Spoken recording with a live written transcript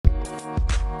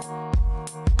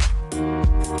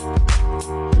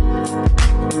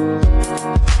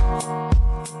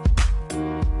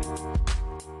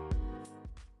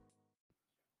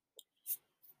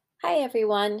Hi,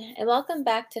 everyone, and welcome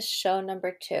back to show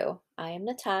number 2. I am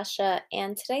Natasha,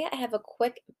 and today I have a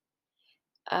quick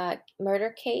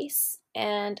murder case,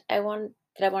 and I want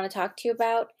to talk to you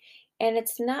about. And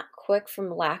it's not quick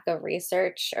from lack of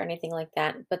research or anything like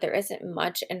that, but there isn't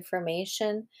much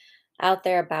information out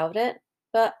there about it.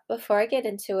 But before I get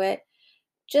into it,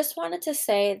 just wanted to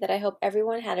say that I hope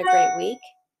everyone had a great week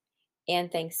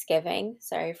and Thanksgiving.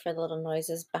 Sorry for the little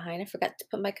noises behind. I forgot to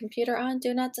put my computer on.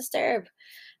 Do not disturb.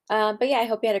 But yeah, I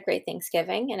hope you had a great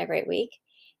Thanksgiving and a great week.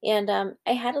 And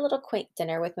I had a little quaint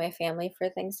dinner with my family for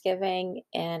Thanksgiving,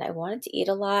 and I wanted to eat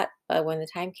a lot. But when the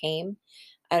time came,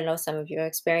 I don't know if some of you have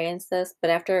experienced this,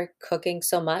 but after cooking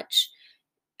so much,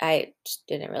 I just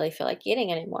didn't really feel like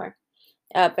eating anymore.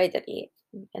 But I did eat,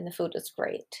 and the food was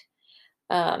great.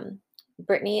 Um,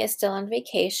 Brittany is still on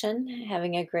vacation,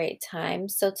 having a great time.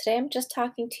 So today I'm just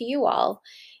talking to you all.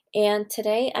 And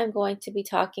today I'm going to be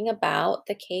talking about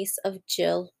the case of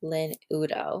Jill-Lyn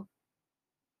Euto.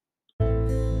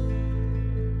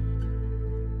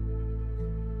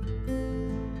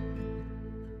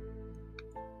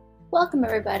 Welcome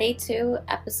everybody to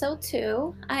episode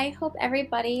 2. I hope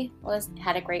everybody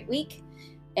had a great week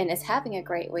and is having a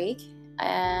great week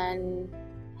and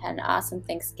had an awesome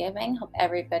Thanksgiving. Hope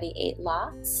everybody ate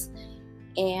lots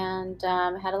and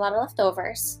had a lot of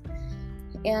leftovers.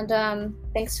 And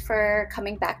thanks for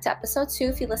coming back to episode 2.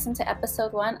 If you listened to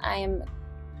episode 1, I am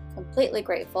completely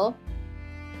grateful.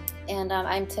 And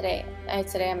I'm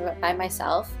by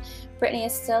myself. Brittany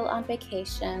is still on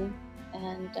vacation,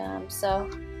 and so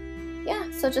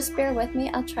just bear with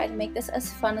me. I'll try to make this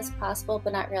as fun as possible,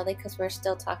 but not really, because we're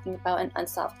still talking about an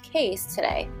unsolved case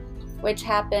today, which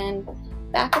happened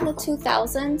back in the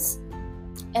 2000s.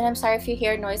 And I'm sorry if you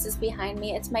hear noises behind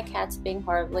me. It's my cats being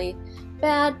horribly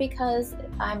bad because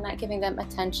I'm not giving them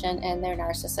attention and they're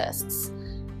narcissists.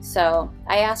 So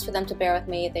I asked for them to bear with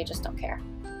me. They just don't care.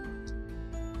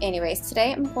 Anyways,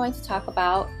 today I'm going to talk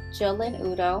about Jill-Lyn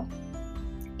Euto.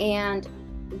 And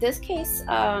this case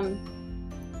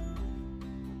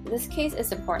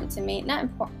is important to me. Not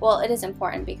important. Well, it is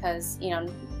important because,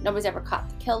 nobody's ever caught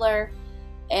the killer.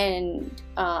 And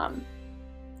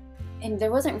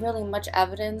there wasn't really much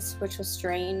evidence, which was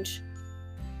strange.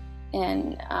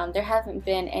 And there haven't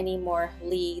been any more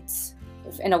leads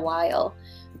in a while.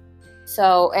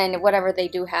 So, and whatever they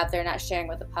do have, they're not sharing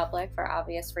with the public for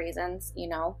obvious reasons,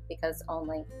 because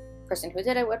only person who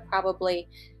did it would probably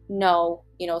know,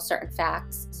 certain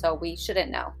facts. So we shouldn't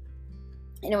know.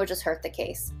 And it would just hurt the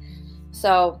case.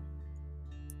 So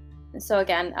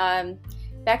again,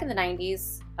 back in the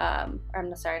 90s,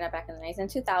 I'm sorry, not back in the 90s, in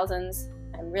 2000s,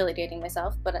 I'm really dating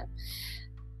myself, but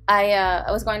I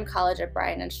was going to college at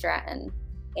Bryan and Stratton,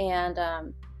 and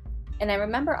I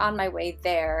remember on my way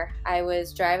there, I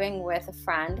was driving with a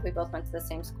friend. We both went to the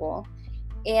same school,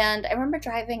 and I remember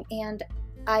driving, and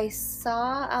I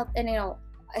saw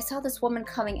this woman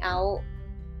coming out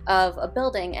of a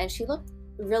building, and she looked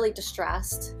really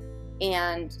distressed.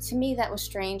 And to me, that was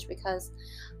strange because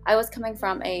I was coming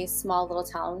from a small little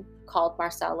town called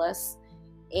Marcellus,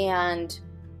 and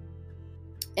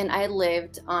I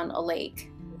lived on a lake.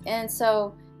 And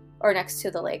so, or next to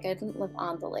the lake. I didn't live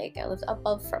on the lake. I lived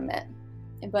above from it.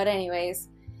 But anyways,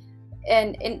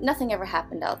 and nothing ever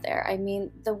happened out there. I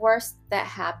mean, the worst that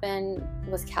happened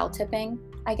was cow tipping,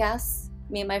 I guess.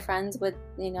 Me and my friends would,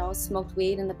 smoked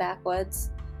weed in the backwoods.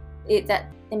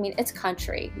 It's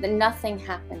country. Nothing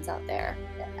happens out there.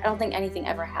 I don't think anything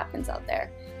ever happens out there,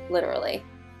 literally.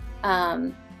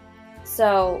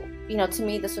 So, to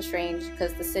me, this was strange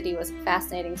because the city was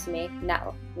fascinating to me.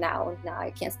 Now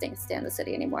I can't stand the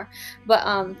city anymore.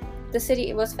 But the city,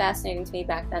 it was fascinating to me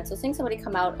back then. So seeing somebody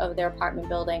come out of their apartment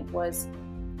building was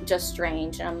just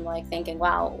strange. And I'm like thinking,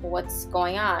 wow, what's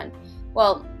going on?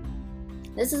 Well,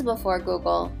 this is before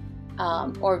Google,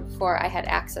 or before I had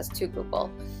access to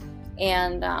Google.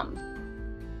 And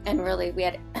really, we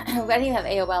didn't even have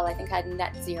AOL. I think I had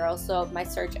net zero, so my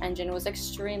search engine was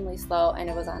extremely slow, and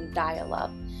it was on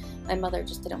dial-up. My mother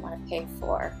just didn't want to pay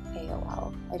for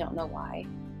AOL. I don't know why.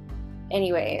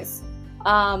 Anyways,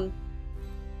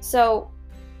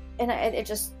 it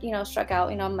just, struck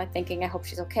out, my thinking, I hope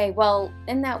she's okay. Well,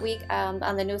 in that week, on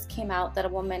the news came out that a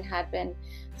woman had been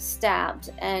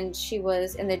stabbed, and she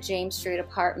was in the James Street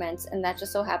apartments, and that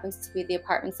just so happens to be the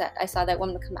apartments that I saw that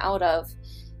woman come out of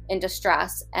in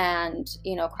distress and,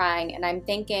 crying. And I'm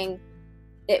thinking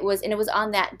it was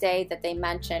on that day that they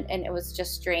mentioned, and it was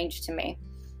just strange to me.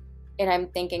 And I'm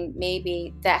thinking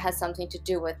maybe that has something to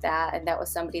do with that, and that was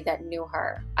somebody that knew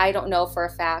her. I don't know for a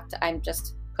fact. I'm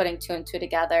just putting 2 and 2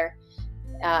 together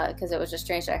because it was just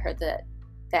strange that I heard that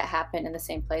happened in the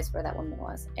same place where that woman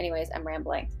was. Anyways, I'm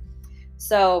rambling.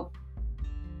 So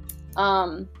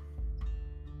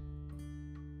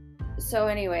So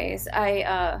anyways,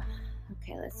 okay,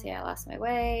 let's see, I lost my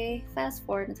way. Fast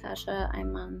forward, Natasha,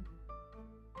 I'm on.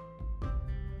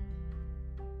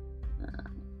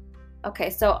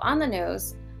 Okay, so on the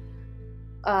news,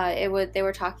 they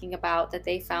were talking about that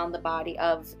they found the body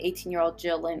of 18-year-old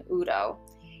Jill-Lyn Euto,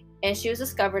 and she was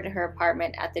discovered in her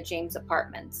apartment at the James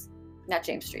Apartments, not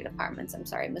James Street Apartments. I'm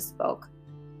sorry, misspoke.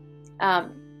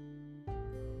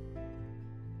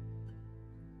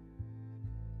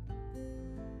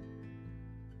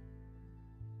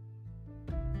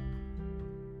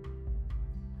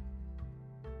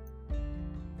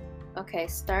 Okay,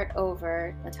 start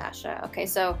over, Natasha. Okay,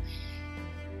 so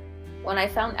when I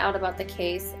found out about the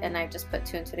case, and I just put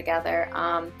two and two together,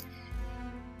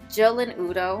 Jill-Lyn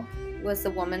Euto was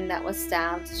the woman that was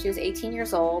stabbed. She was 18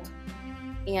 years old.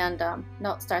 And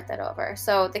no, start that over.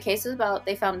 So the case is about,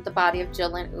 they found the body of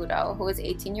Jill-Lyn Euto, who was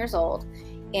 18 years old,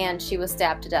 and she was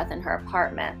stabbed to death in her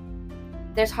apartment.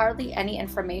 There's hardly any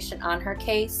information on her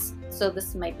case, so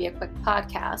this might be a quick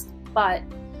podcast, but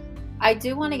I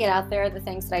do want to get out there the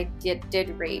things that I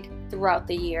did read throughout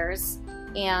the years.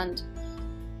 And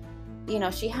you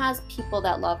know, she has people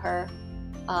that love her,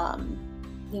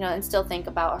 you know, and still think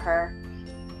about her.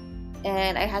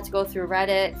 And I had to go through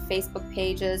Reddit, Facebook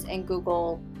pages, and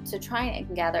Google to try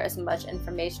and gather as much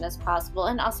information as possible,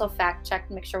 and also fact check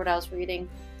to make sure what I was reading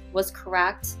was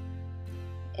correct.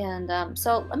 And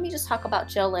so let me just talk about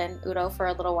Jill-Lyn Euto for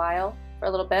a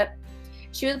little bit.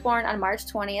 She was born on March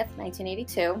 20th,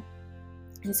 1982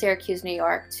 in Syracuse, New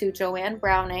York, to Joanne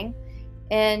Browning.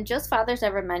 And Jill's father's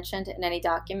never mentioned in any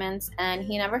documents, and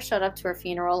he never showed up to her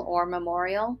funeral or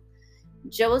memorial.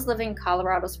 Jill was living in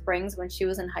Colorado Springs when she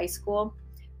was in high school,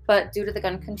 but due to the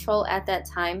gun control at that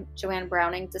time, Joanne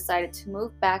Browning decided to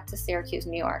move back to Syracuse,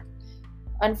 New York.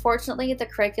 Unfortunately, the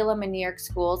curriculum in New York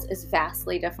schools is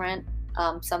vastly different.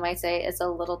 Some might say it's a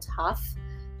little tough.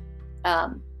 I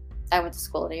went to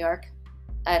school in New York.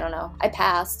 I don't know. I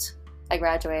passed. I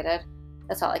graduated.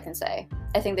 That's all I can say.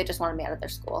 I think they just wanted me out of their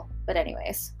school. But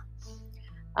anyways.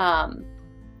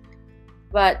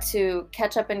 But to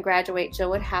catch up and graduate, Jill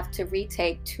would have to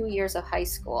retake 2 years of high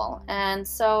school. And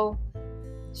so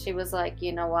she was like,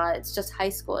 you know what, it's just high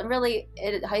school. And really,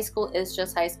 high school is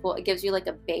just high school. It gives you like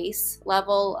a base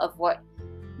level of what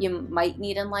you might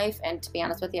need in life. And to be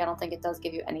honest with you, I don't think it does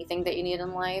give you anything that you need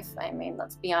in life. I mean,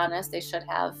 let's be honest, they should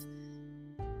have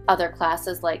other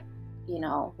classes like, you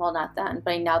know, well, not then,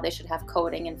 but now they should have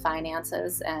coding and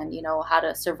finances and, you know, how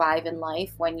to survive in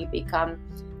life when you become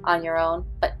on your own.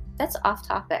 But that's off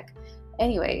topic.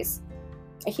 Anyways,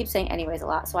 I keep saying anyways a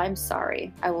lot, so I'm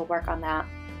sorry. I will work on that.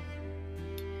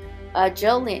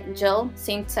 Jill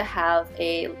seemed to have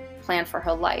a plan for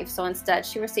her life, so instead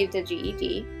she received a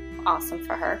GED. Awesome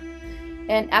for her.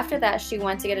 And after that, she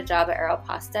went to get a job at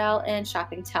Aeropostale and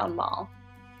Shoppingtown Mall.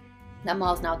 That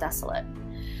mall is now desolate.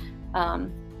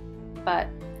 But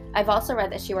I've also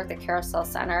read that she worked at Carousel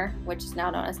Center, which is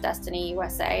now known as Destiny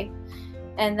USA.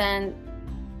 And then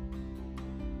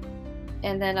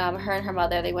her and her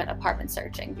mother, they went apartment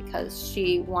searching because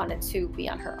she wanted to be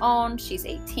on her own. She's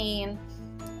 18.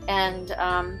 And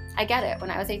I get it.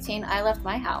 When I was 18, I left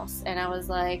my house. And I was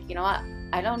like, you know what?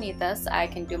 I don't need this. I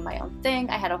can do my own thing.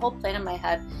 I had a whole plan in my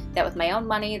head that with my own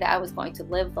money that I was going to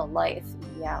live the life.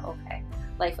 Yeah, okay.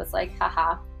 Life was like,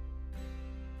 haha.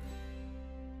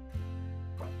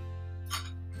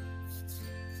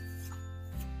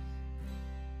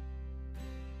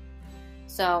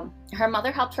 So her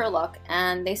mother helped her look,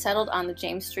 and they settled on the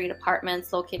James Street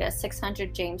Apartments located at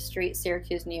 600 James Street,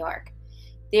 Syracuse, New York.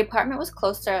 The apartment was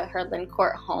close to her Lynn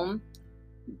Court home,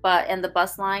 but in the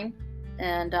bus line.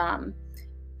 And all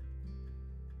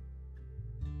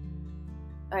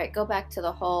right, go back to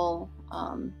the whole.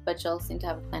 But Jill seemed to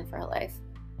have a plan for her life.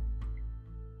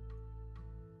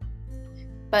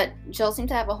 But Jill seemed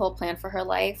to have a whole plan for her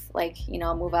life, like, you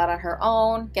know, move out on her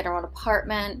own, get her own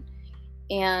apartment,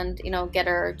 and, you know, get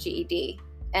her GED.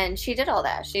 And she did all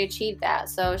that. She achieved that.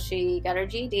 So she got her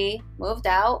GED, moved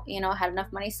out, you know, had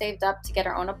enough money saved up to get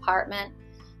her own apartment.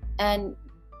 And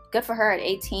good for her at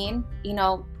 18. You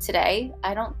know, today,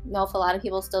 I don't know if a lot of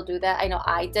people still do that. I know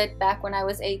I did back when I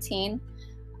was 18,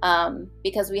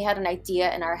 because we had an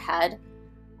idea in our head.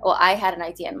 Well, I had an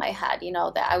idea in my head, you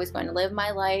know, that I was going to live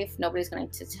my life. Nobody's going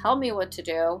to tell me what to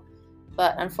do.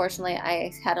 But unfortunately,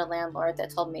 I had a landlord that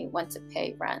told me when to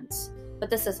pay rent. But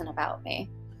this isn't about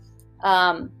me.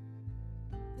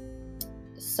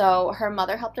 So her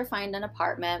mother helped her find an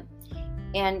apartment,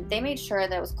 and they made sure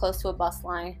that it was close to a bus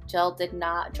line. Jill did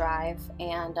not drive,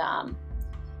 and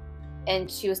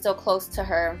she was still close to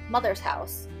her mother's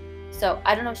house. So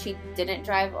I don't know if she didn't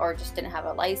drive or just didn't have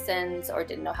a license or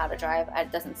didn't know how to drive.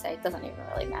 It doesn't say. It doesn't even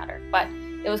really matter. But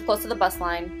it was close to the bus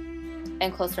line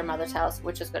and close to her mother's house,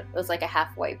 which was good. It was like a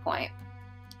halfway point.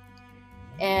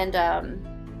 And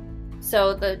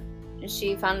so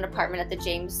she found an apartment at the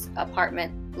James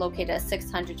apartment located at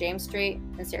 600 James Street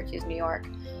in Syracuse, New York.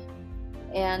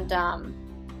 And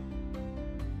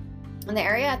the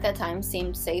area at that time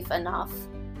seemed safe enough.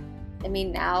 I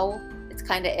mean, now it's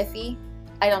kind of iffy.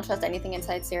 I don't trust anything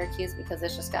inside Syracuse because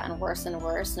it's just gotten worse and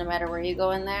worse no matter where you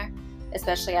go in there,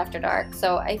 especially after dark.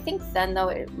 So I think then, though,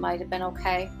 it might have been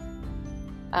okay.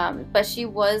 But she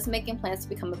was making plans to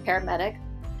become a paramedic.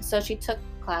 So she took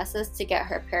classes to get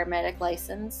her paramedic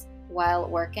license while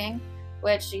working,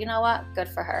 which, you know what, good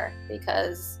for her,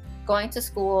 because going to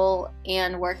school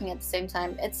and working at the same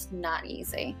time, it's not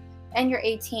easy. And you're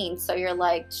 18, so you're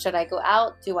like, should I go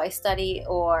out? Do I study?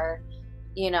 Or,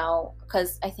 you know,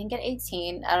 because I think at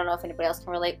 18, I don't know if anybody else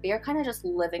can relate, but you're kind of just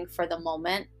living for the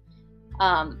moment.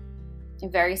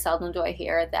 Very seldom do I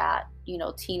hear that, you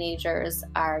know, teenagers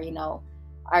are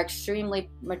extremely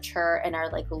mature and are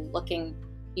like looking,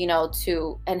 you know,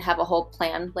 to and have a whole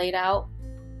plan laid out.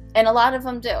 And a lot of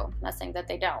them do. I'm not saying that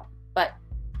they don't, but,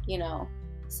 you know,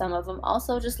 some of them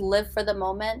also just live for the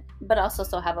moment, but also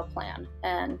still have a plan.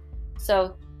 And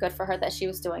so good for her that she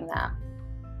was doing that.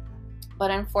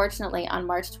 But unfortunately, on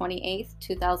March 28th,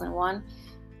 2001,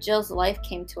 Jill's life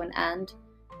came to an end.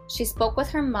 She spoke with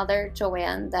her mother,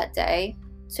 Joanne, that day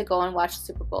to go and watch the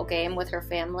Super Bowl game with her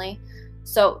family.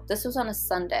 So this was on a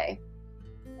Sunday,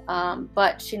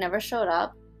 but she never showed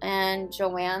up. And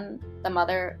Joanne, the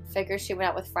mother, figured she went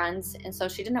out with friends, and so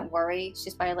she didn't worry.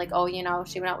 She's probably like, oh, you know,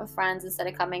 she went out with friends instead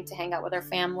of coming to hang out with her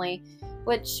family,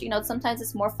 which, you know, sometimes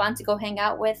it's more fun to go hang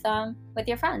out with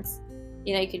your friends.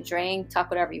 You know, you can drink, talk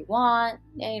whatever you want.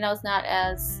 You know, it's not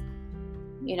as,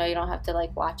 you know, you don't have to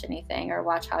like watch anything or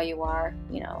watch how you are,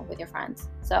 you know, with your friends.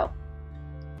 So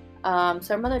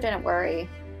her mother didn't worry.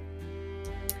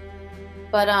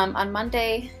 But on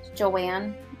Monday,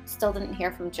 Joanne still didn't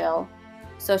hear from Jill.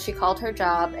 So she called her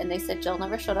job, and they said Jill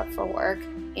never showed up for work.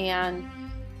 And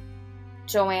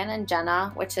Joanne and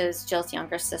Jenna, which is Jill's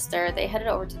younger sister, they headed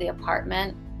over to the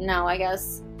apartment. Now, I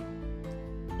guess,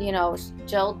 you know,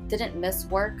 Jill didn't miss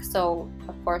work, so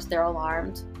of course they're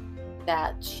alarmed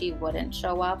that she wouldn't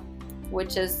show up,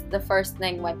 which is the first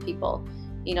thing when people,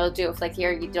 you know, do. If like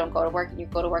here you don't go to work and you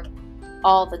go to work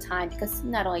all the time, because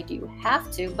not only do you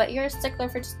have to, but you're a stickler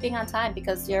for just being on time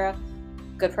because you're a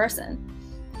good person.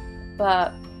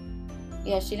 But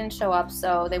yeah, she didn't show up,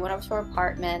 so they went over to her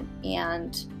apartment,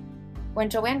 and when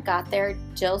Joanne got there,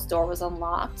 Jill's door was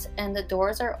unlocked, and the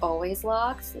doors are always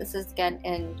locked. This is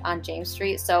again on James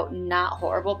Street, so not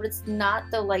horrible, but it's not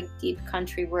the like deep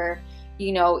country where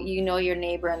you know your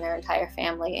neighbor and their entire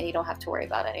family and you don't have to worry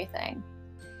about anything.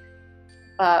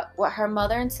 What her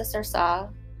mother and sister saw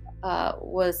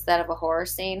was that of a horror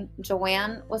scene.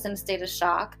 Joanne was in a state of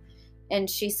shock, and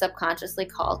she subconsciously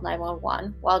called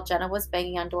 911 while Jenna was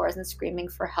banging on doors and screaming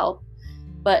for help.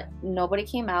 But nobody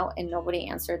came out and nobody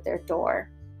answered their door.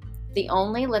 The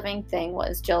only living thing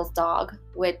was Jill's dog,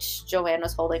 which Joanne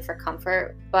was holding for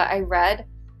comfort. But I read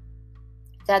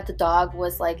that the dog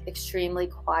was like extremely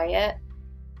quiet,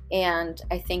 and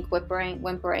I think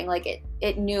whimpering, like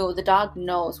it knew, the dog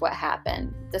knows what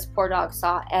happened. This poor dog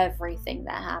saw everything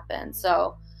that happened.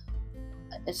 So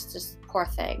it's just poor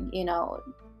thing, you know.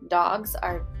 Dogs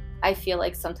are, I feel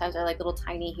like sometimes are like little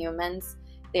tiny humans.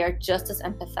 They are just as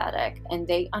empathetic, and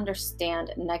they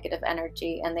understand negative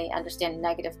energy, and they understand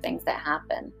negative things that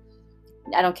happen.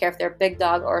 I don't care if they're a big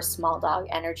dog or a small dog.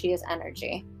 Energy is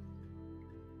energy.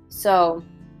 So,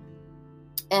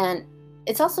 and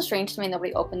it's also strange to me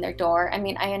nobody opened their door. I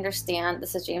mean, I understand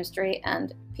this is James Street,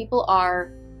 and people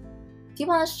on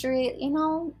the street, you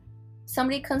know, some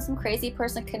crazy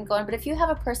person can go in, but if you have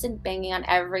a person banging on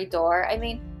every door, I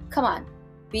mean, come on,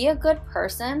 be a good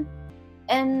person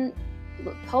and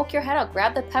poke your head out,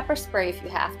 grab the pepper spray if you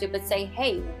have to, but say,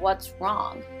 hey, what's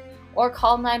wrong? Or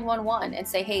call 911 and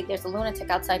say, hey, there's a lunatic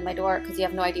outside my door, because you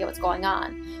have no idea what's going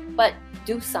on. But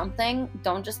do something.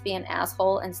 Don't just be an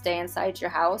asshole and stay inside your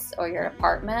house or your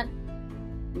apartment.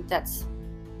 That's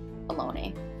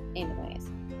baloney. Anyways.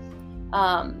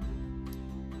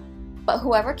 But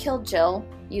whoever killed Jill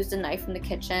used a knife from the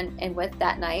kitchen, and with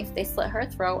that knife, they slit her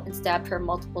throat and stabbed her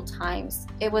multiple times.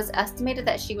 It was estimated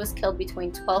that she was killed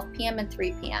between 12 p.m. and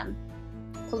 3 p.m.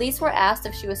 Police were asked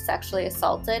if she was sexually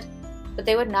assaulted, but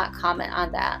they would not comment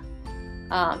on that.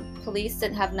 Police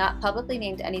have not publicly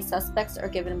named any suspects or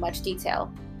given much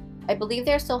detail. I believe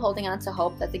they're still holding on to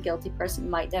hope that the guilty person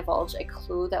might divulge a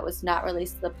clue that was not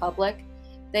released to the public,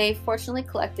 They fortunately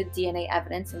collected DNA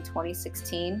evidence in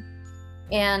 2016,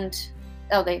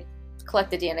 they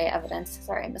collected DNA evidence,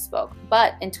 sorry, I misspoke.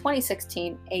 But in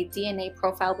 2016, a DNA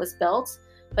profile was built,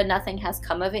 but nothing has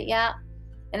come of it yet,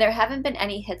 and there haven't been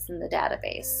any hits in the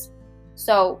database.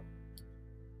 So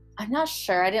I'm not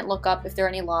sure. I didn't look up if there are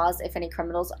any laws, if any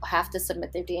criminals have to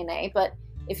submit their DNA, but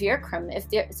if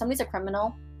somebody's a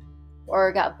criminal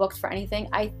or got booked for anything,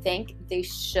 I think they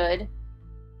should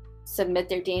submit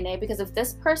their DNA, because if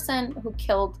this person who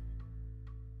killed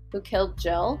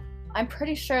Jill, I'm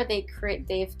pretty sure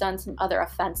they've done some other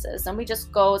offenses. Somebody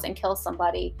just goes and kills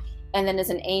somebody and then is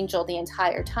an angel the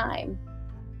entire time.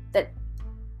 That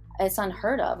it's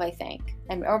unheard of, I think.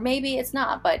 Or maybe it's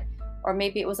not, or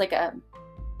maybe it was like a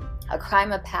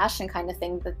crime of passion kind of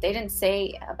thing that they didn't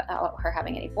say about her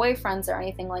having any boyfriends or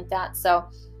anything like that. So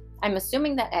I'm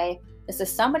assuming that A, this is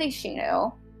somebody she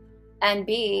knew, and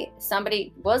B,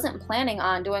 somebody wasn't planning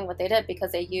on doing what they did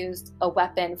because they used a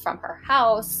weapon from her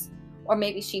house, or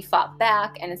maybe she fought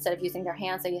back and instead of using their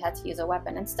hands, they had to use a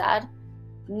weapon instead.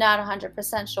 Not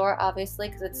 100% sure, obviously,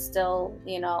 because it's still,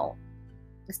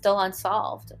 it's still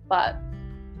unsolved. But,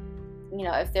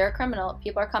 if they're a criminal,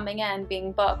 people are coming in,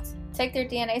 being booked, take their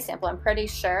DNA sample. I'm pretty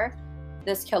sure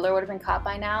this killer would have been caught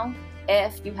by now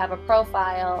if you have a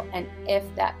profile and if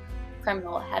that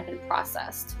criminal had been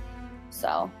processed.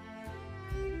 So,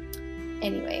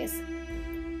 anyways,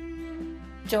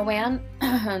 Joanne,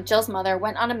 Jill's mother,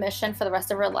 went on a mission for the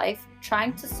rest of her life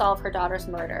trying to solve her daughter's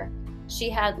murder. She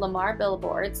had Lamar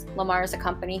billboards. Lamar is a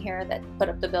company here that put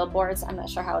up the billboards. I'm not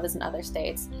sure how it is in other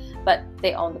states, but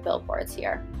they own the billboards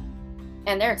here.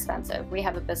 And they're expensive. We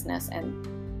have a business, and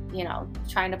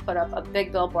trying to put up a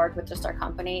big billboard with just our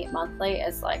company monthly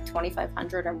is like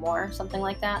 $2,500 or more, something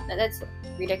like that. It's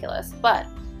ridiculous. But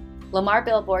Lamar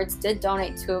billboards did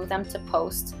donate 2 of them to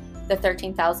post the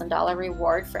 $13,000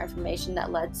 reward for information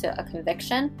that led to a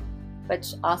conviction,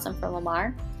 which awesome for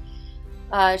Lamar.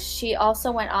 She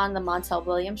also went on the Montel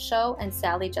Williams show and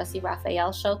Sally Jesse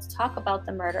Raphael show to talk about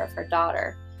the murder of her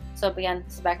daughter. So again,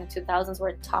 this is back in the 2000s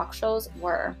where talk shows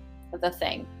were the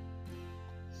thing.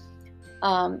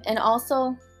 And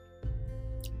also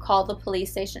called the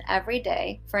police station every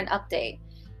day for an update.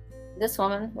 This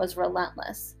woman was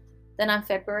relentless. Then on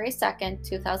February 2nd,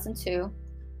 2002,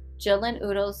 Jill-Lyn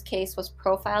Euto's case was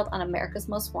profiled on America's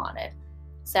Most Wanted.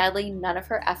 Sadly, none of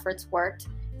her efforts worked,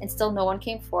 and still no one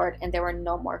came forward, and there were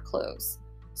no more clues.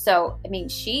 So,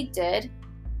 she did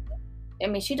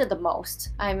the most.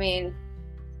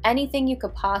 Anything you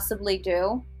could possibly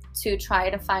do to try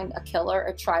to find a killer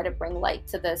or try to bring light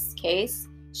to this case,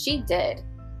 she did.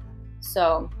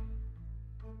 So,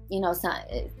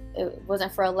 it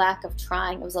wasn't for a lack of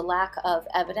trying. It was a lack of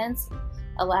evidence,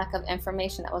 a lack of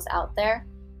information that was out there,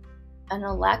 and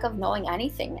a lack of knowing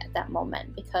anything at that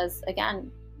moment. Because,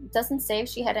 again, it doesn't say if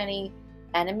she had any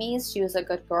enemies. She was a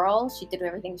good girl. She did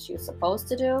everything she was supposed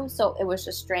to do. So it was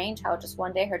just strange how just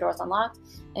one day her door's unlocked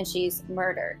and she's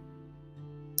murdered.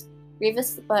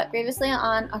 Grievously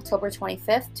on October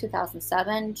 25th,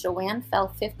 2007, Joanne fell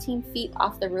 15 feet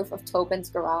off the roof of Tobin's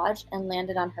garage and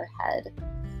landed on her head.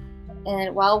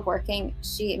 And while working,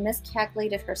 she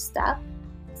miscalculated her step.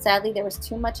 Sadly, there was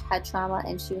too much head trauma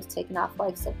and she was taken off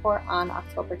life support on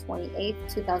October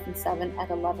 28th, 2007 at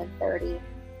 11:30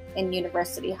 in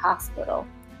University Hospital.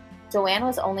 Joanne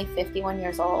was only 51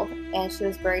 years old and she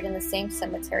was buried in the same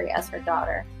cemetery as her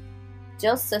daughter.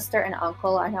 Jill's sister and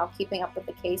uncle are now keeping up with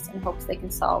the case in hopes they can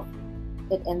solve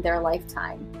it in their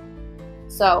lifetime.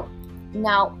 So,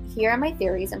 now here are my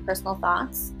theories and personal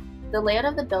thoughts. The layout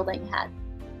of the building had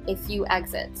a few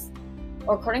exits.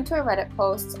 According to a Reddit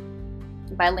post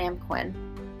by Lamb Quinn,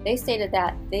 they stated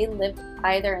that they lived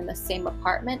either in the same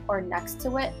apartment or next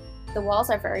to it. The walls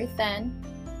are very thin,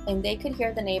 and they could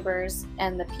hear the neighbors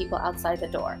and the people outside the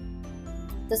door.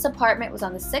 This apartment was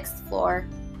on the 6th floor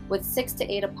with 6 to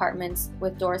 8 apartments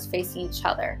with doors facing each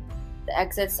other. The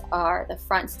exits are the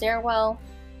front stairwell,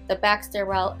 the back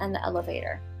stairwell, and the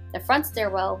elevator. The front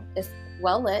stairwell is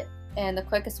well lit and the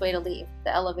quickest way to leave.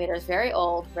 The elevator is very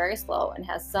old, very slow, and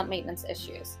has some maintenance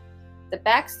issues. The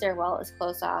back stairwell is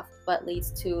closed off but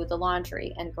leads to the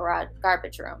laundry and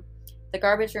garbage room. The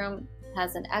garbage room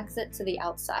has an exit to the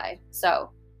outside. So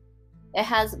it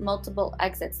has multiple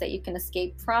exits that you can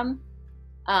escape from.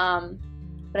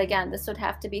 But again, this would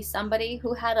have to be somebody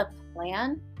who had a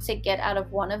plan to get out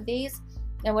of one of these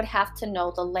and would have to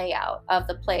know the layout of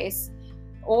the place,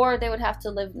 or they would have to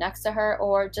live next to her,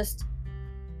 or just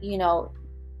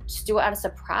do it out of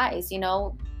surprise.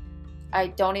 I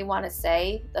don't even want to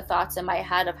say the thoughts in my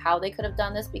head of how they could have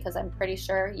done this, because I'm pretty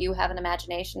sure you have an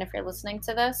imagination if you're listening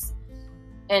to this.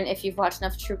 And if you've watched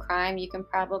enough true crime, you can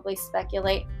probably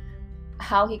speculate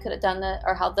how he could have done that,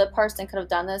 or how the person could have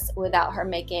done this without her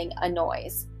making a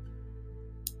noise.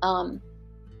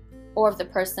 Or if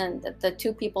the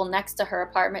two people next to her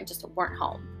apartment just weren't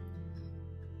home.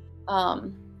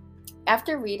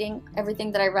 After reading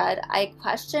everything that I read, I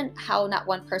questioned how not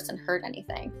one person heard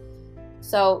anything.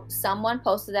 So someone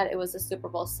posted that it was a Super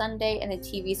Bowl Sunday and the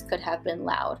TVs could have been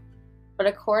loud. But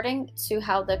according to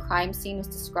how the crime scene was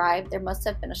described, there must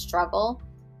have been a struggle.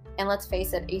 And let's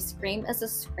face it, a scream is a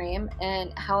scream.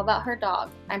 And how about her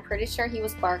dog? I'm pretty sure he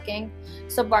was barking.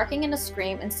 So barking and a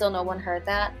scream, and still no one heard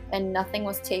that, and nothing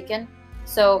was taken.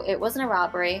 So it wasn't a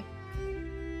robbery.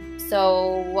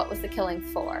 So what was the killing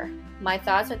for? My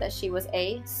thoughts are that she was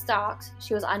stalked.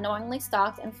 She was unknowingly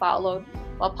stalked and followed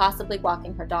while possibly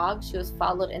walking her dog. She was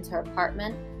followed into her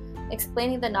apartment,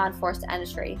 explaining the non-forced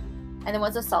entry, and then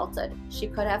was assaulted. She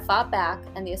could have fought back,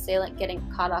 and the assailant, getting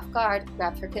caught off guard,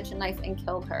 grabbed her kitchen knife and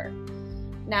killed her.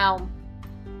 Now,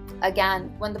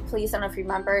 again, when the police, I don't know if you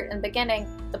remember, in the beginning,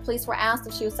 the police were asked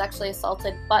if she was sexually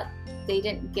assaulted, but they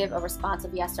didn't give a response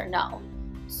of yes or no.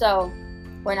 So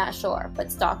we're not sure,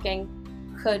 but stalking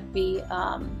could be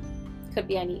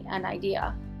an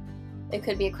idea. It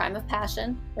could be a crime of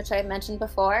passion, which I had mentioned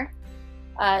before.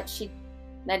 I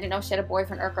didn't know she had a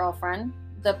boyfriend or girlfriend.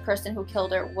 The person who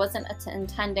killed her wasn't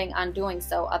intending on doing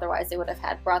so, otherwise they would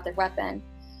have brought their weapon.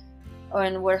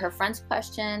 And were her friends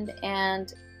questioned,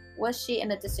 and was she in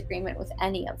a disagreement with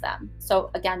any of them? So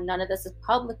again, none of this is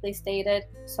publicly stated,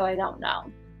 so I don't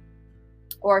know.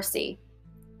 Or C,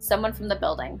 someone from the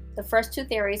building. The first two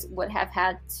theories would have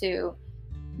had to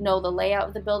know the layout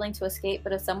of the building to escape,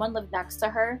 but if someone lived next to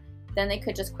her, then they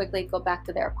could just quickly go back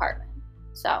to their apartment.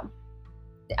 So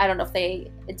I don't know if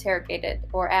they interrogated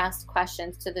or asked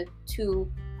questions to the two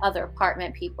other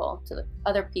apartment people, to the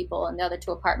other people in the other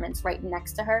two apartments right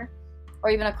next to her, or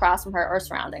even across from her or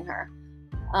surrounding her.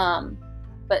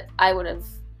 But I would have,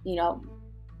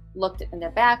 looked in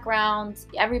their backgrounds.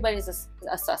 Everybody's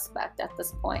a suspect at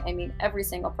this point. I mean, every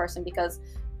single person, because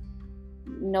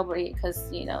you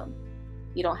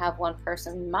don't have one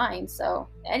person in mind, so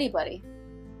anybody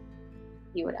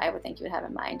I would think you would have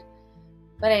in mind.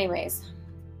 But anyways,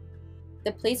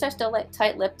 the police are still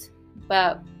tight-lipped,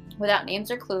 but without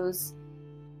names or clues,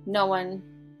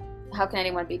 how can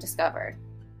anyone be discovered?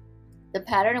 The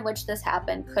pattern in which this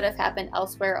happened could have happened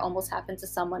elsewhere, almost happened to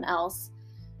someone else.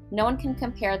 No one can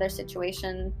compare their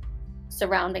situation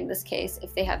surrounding this case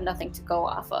if they have nothing to go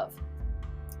off of.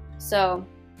 So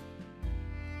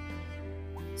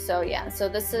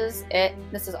this is it.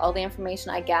 This is all the information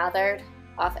I gathered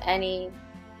off any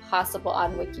possible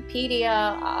on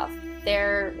Wikipedia, off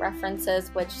their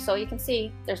references, so you can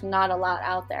see there's not a lot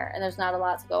out there, and there's not a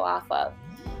lot to go off of.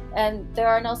 And there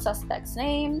are no suspects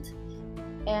named,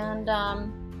 and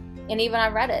even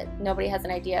on Reddit, nobody has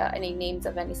an idea, any names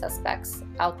of any suspects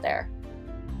out there.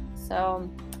 So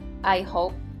I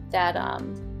hope that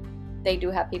they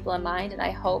do have people in mind, and I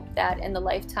hope that in the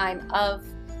lifetime of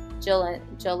Jill-Lyn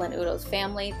Euto's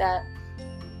family, that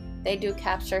they do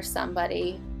capture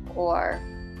somebody, or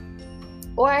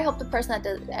I hope the person that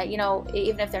does,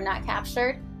 even if they're not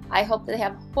captured, I hope that they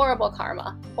have horrible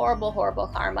karma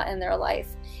in their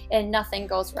life, and nothing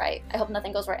goes right. I hope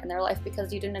nothing goes right in their life,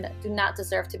 because you do not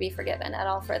deserve to be forgiven at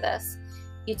all for this.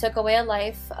 You took away a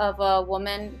life of a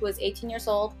woman who was 18 years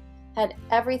old, had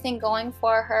everything going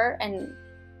for her, and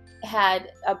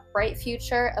had a bright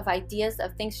future of ideas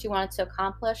of things she wanted to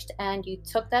accomplish, and you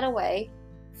took that away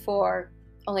for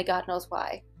only God knows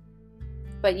why.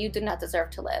 But you do not deserve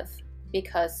to live,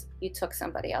 because you took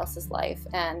somebody else's life,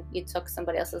 and you took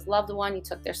somebody else's loved one. You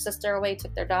took their sister away,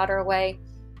 took their daughter away.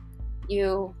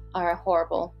 You are a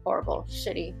horrible, horrible,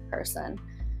 shitty person.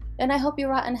 And I hope you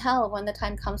rot in hell when the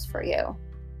time comes for you.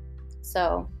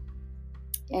 So,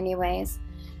 anyways,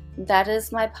 that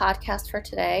is my podcast for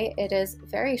today. It is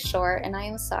very short, and I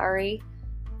am sorry.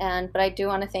 But I do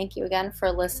want to thank you again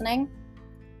for listening.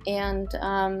 And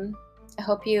I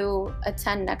hope you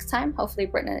attend next time. Hopefully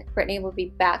Brittany will be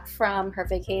back from her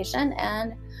vacation,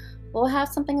 and we'll have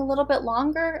something a little bit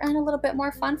longer and a little bit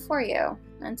more fun for you.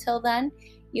 Until then,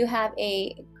 you have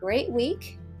a great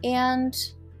week, and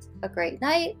a great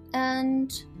night,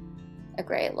 and a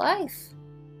great life.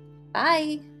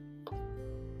 Bye.